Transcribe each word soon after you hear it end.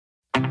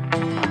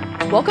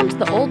Welcome to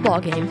the Old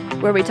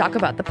Ballgame, where we talk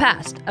about the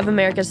past of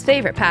America's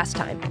favorite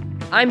pastime.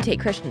 I'm Tate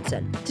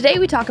Christensen. Today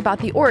we talk about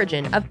the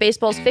origin of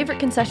baseball's favorite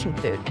concession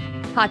food,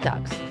 hot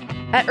dogs.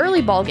 At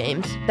early ball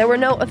games, there were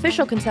no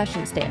official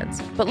concession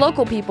stands, but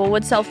local people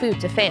would sell food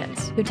to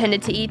fans, who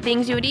tended to eat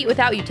things you would eat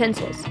without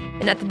utensils.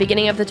 And at the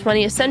beginning of the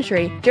 20th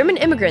century, German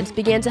immigrants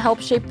began to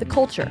help shape the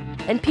culture,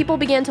 and people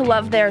began to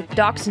love their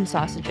Dachshund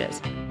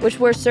sausages, which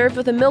were served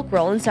with a milk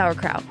roll and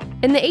sauerkraut.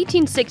 In the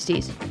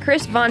 1860s,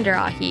 Chris von der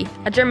Ahe,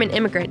 a German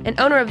immigrant and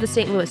owner of the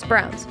St. Louis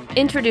Browns,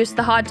 introduced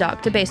the hot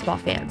dog to baseball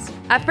fans.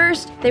 At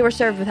first, they were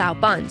served without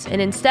buns, and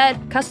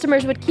instead,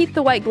 customers would keep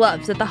the white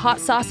gloves that the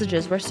hot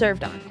sausages were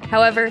served on.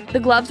 However, the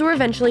gloves were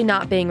eventually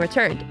not being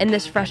returned, and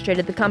this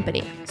frustrated the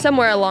company.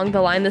 Somewhere along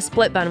the line, the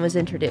split bun was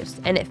introduced,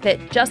 and it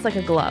fit just like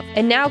a glove.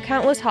 And now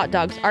countless hot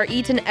dogs are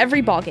eaten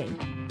every ballgame.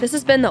 This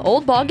has been the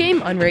Old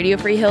Ballgame on Radio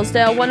Free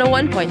Hillsdale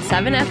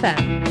 101.7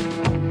 FM.